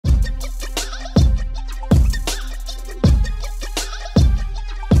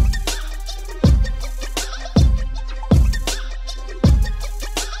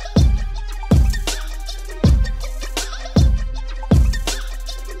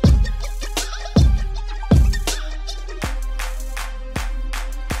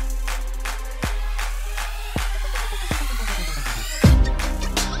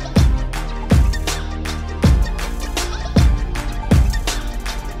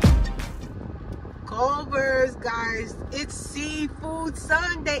Culver's, guys. It's Seafood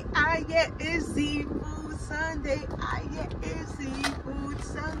Sunday. Yeah, it's Seafood Sunday. Yeah, it's Seafood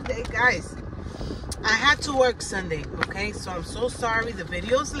Sunday. Guys, I had to work Sunday, okay? So I'm so sorry. The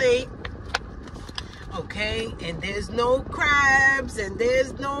video's late, okay? And there's no crabs and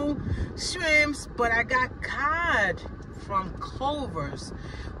there's no shrimps, but I got cod from Culver'S.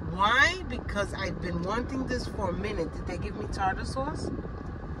 Why? Because I've been wanting this for a minute. Did they give me tartar sauce?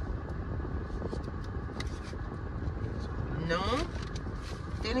 No.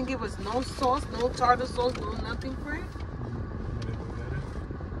 They didn't give us no sauce, no tartar sauce, no nothing for it.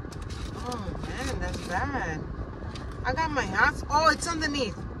 Oh man, that's bad. I got my hot sauce. Oh, it's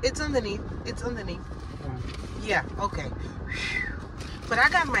underneath. It's underneath. It's underneath. Yeah, okay. But I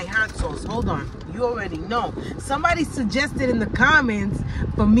got my hot sauce. Hold on. You already know. Somebody suggested in the comments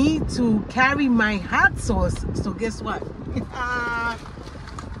for me to carry my hot sauce. So guess what?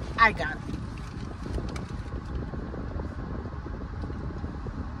 I got it.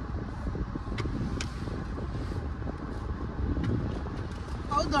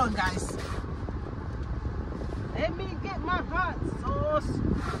 Hold on, guys. Let me get my hot sauce.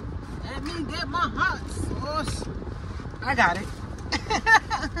 Let me get my hot sauce. I got it.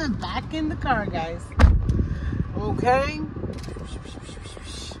 Back in the car, guys. Okay. Let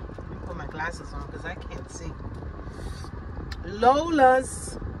me put my glasses on because I can't see.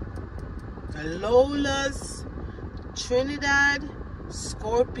 Lola's Trinidad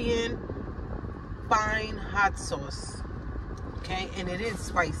Scorpion Fine Hot Sauce. Okay, and it is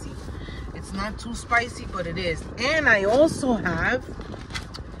spicy. It's not too spicy, but it is. And I also have,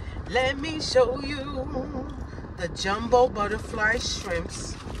 let me show you, the jumbo butterfly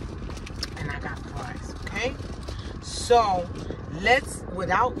shrimps. And I got fries, okay? So, let's,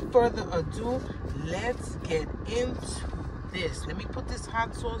 without further ado, let's get into this. Let me put this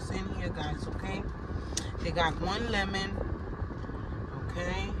hot sauce in here, guys, okay? They got 1 lemon,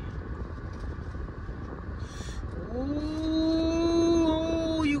 okay?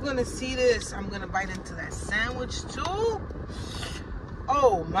 Ooh, you're gonna see this. I'm gonna bite into that sandwich too.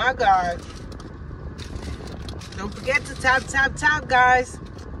 Oh my God. Don't forget to tap, guys.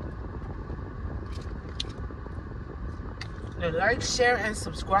 The like, share, and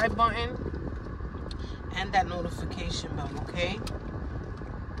subscribe button. And that notification bell, okay?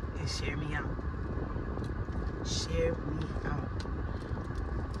 And share me out. Share me out.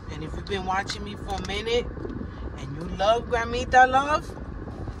 And if you've been watching me for a minute, and you love Gramita Love,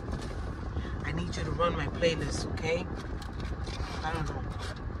 I need you to run my playlist, okay? I don't know.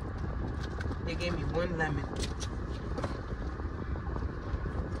 They gave me 1 lemon.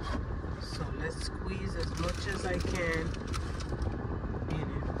 So let's squeeze as much as I can in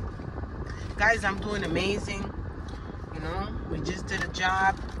it. Guys, I'm doing amazing. You know, we just did a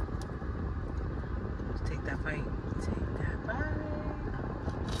job. Let's take that bite. Take that bite.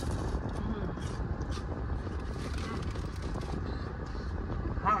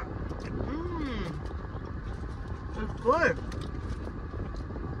 Hot. It's good.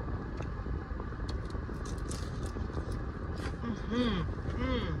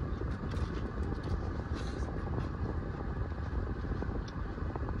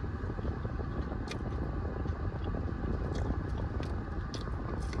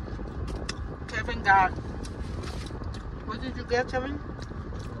 Kevin got, what did you get, Kevin?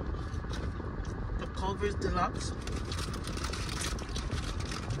 The Culver's Deluxe.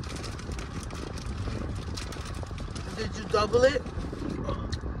 Did you double it?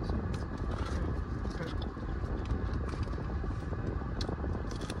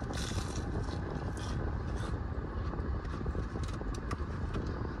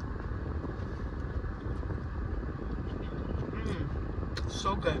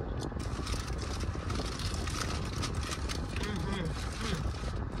 So good.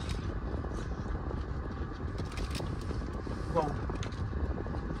 Wow.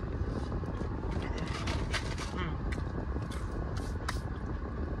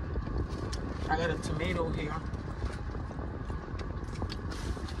 I got a tomato here.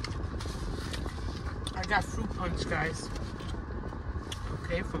 I got fruit punch, guys.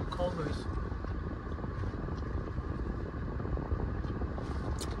 Okay, from Culver's.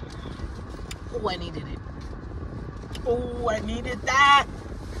 Oh, I needed it. Oh, I needed that.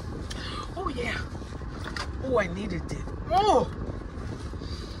 Oh, yeah. Oh, I needed it. Oh,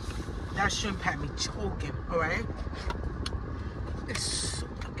 that shrimp had me choking, all right? It's,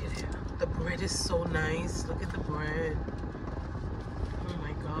 look at it. The bread is so nice. Look at the bread. Oh,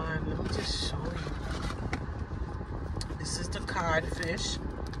 my God. Let me just show you. This is the codfish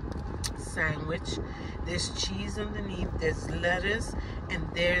sandwich. There's cheese underneath. There's lettuce and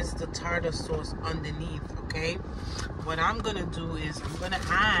there's the tartar sauce underneath, okay? What I'm gonna do is I'm gonna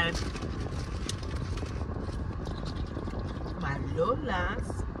add my Lola's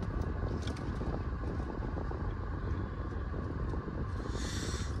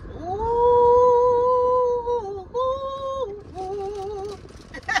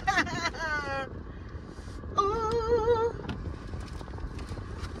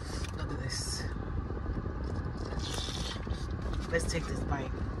let's take this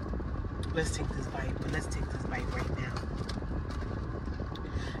bite. Let's take this bite, but let's take this bite right now.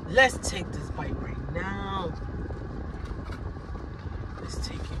 Let's take this bite right now. Let's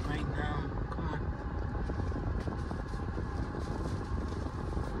take it right now. Come on.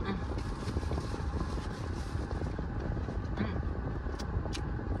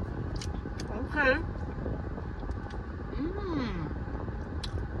 Okay.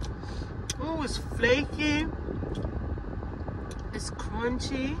 Oh, it's flaky. It's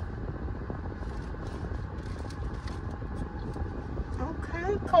crunchy.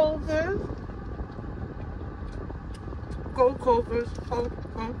 Okay, Culver'S. Go Culver'S.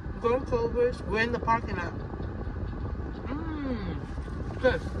 Go Culver'S. We're in the parking lot.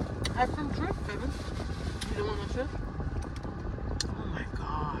 Good. Have some drink, baby. You don't want no shit? Oh my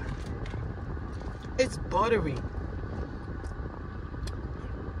God. It's buttery.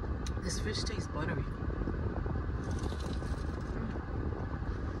 This fish tastes buttery.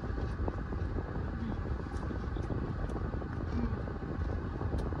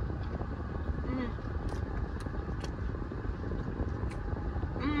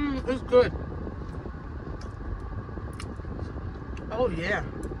 It's good. Oh yeah.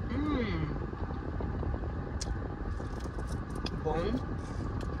 Bone.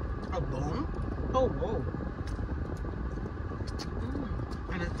 A bone? Oh whoa.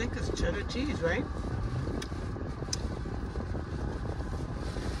 And I think it's cheddar cheese, right?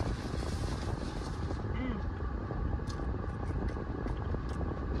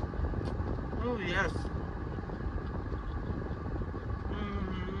 Oh yes.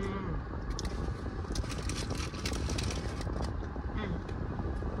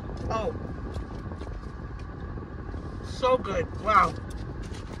 Oh, so good. Wow.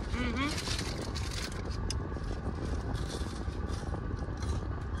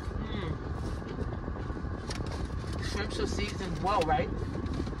 Shrimps are seasoned well, right?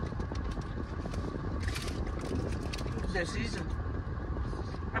 They're seasoned.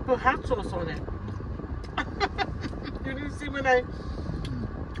 I put hot sauce on it. You didn't see when I...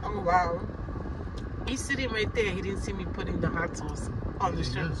 Oh, wow. He's sitting right there. He didn't see me putting the hot sauce on the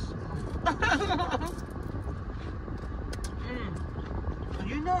shrimps.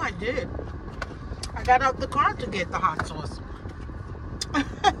 You know I did. I got out the car to get the hot sauce.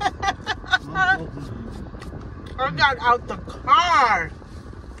 I got out the car.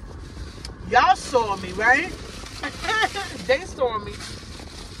 Y'all saw me, right? They saw me.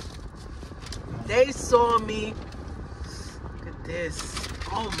 They saw me. Look at this.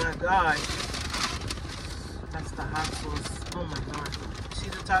 Oh my God. That's the hot sauce. Oh my God. See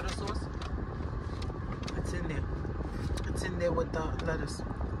the tartar sauce? It's in there. It's in there with the lettuce.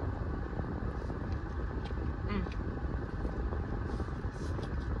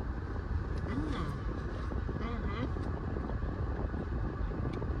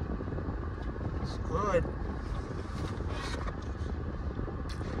 It's good.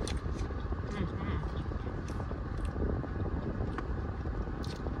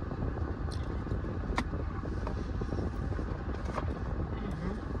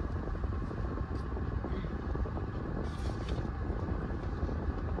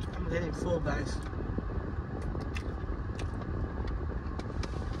 I'm getting full, guys.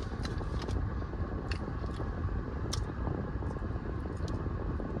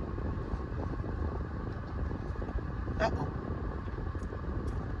 Uh-oh.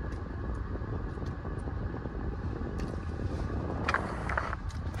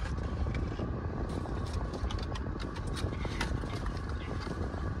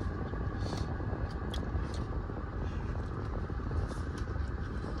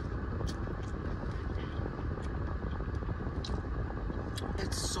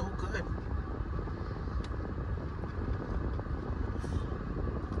 It's so good.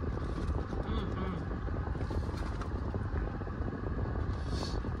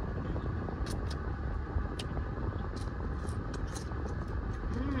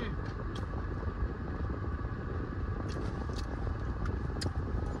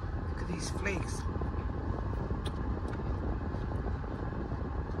 Look at these flakes.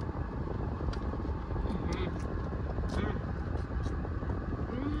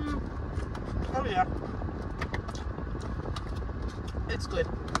 Oh yeah. It's good.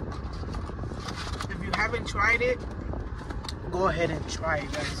 If you haven't tried it, go ahead and try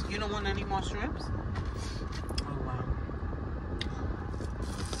it, guys. You don't want any more shrimps? Oh, wow.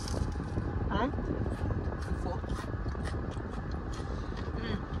 Huh?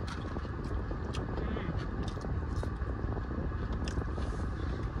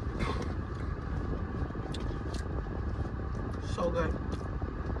 So good.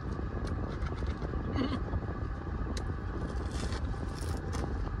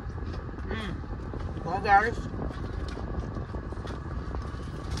 Well, guys,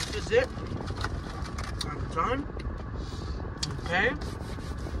 this is it. I'm done. Okay.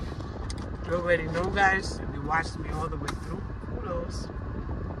 You already know, guys. If you watched me all the way through, kudos.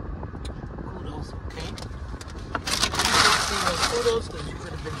 Kudos, okay? Kudos, because you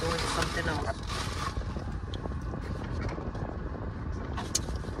could have been doing something else.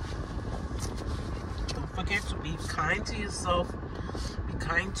 Don't forget to be kind to yourself. Be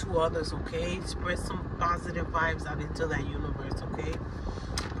kind to others, okay? Spread some positive vibes out into that universe, okay?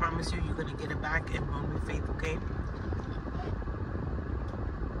 I promise you, you're going to get it back and run with faith, okay?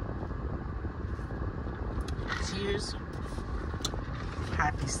 Cheers.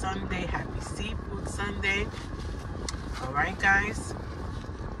 Happy Sunday. Happy Seafood Sunday. Alright, guys.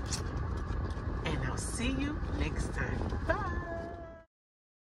 And I'll see you next time. Bye.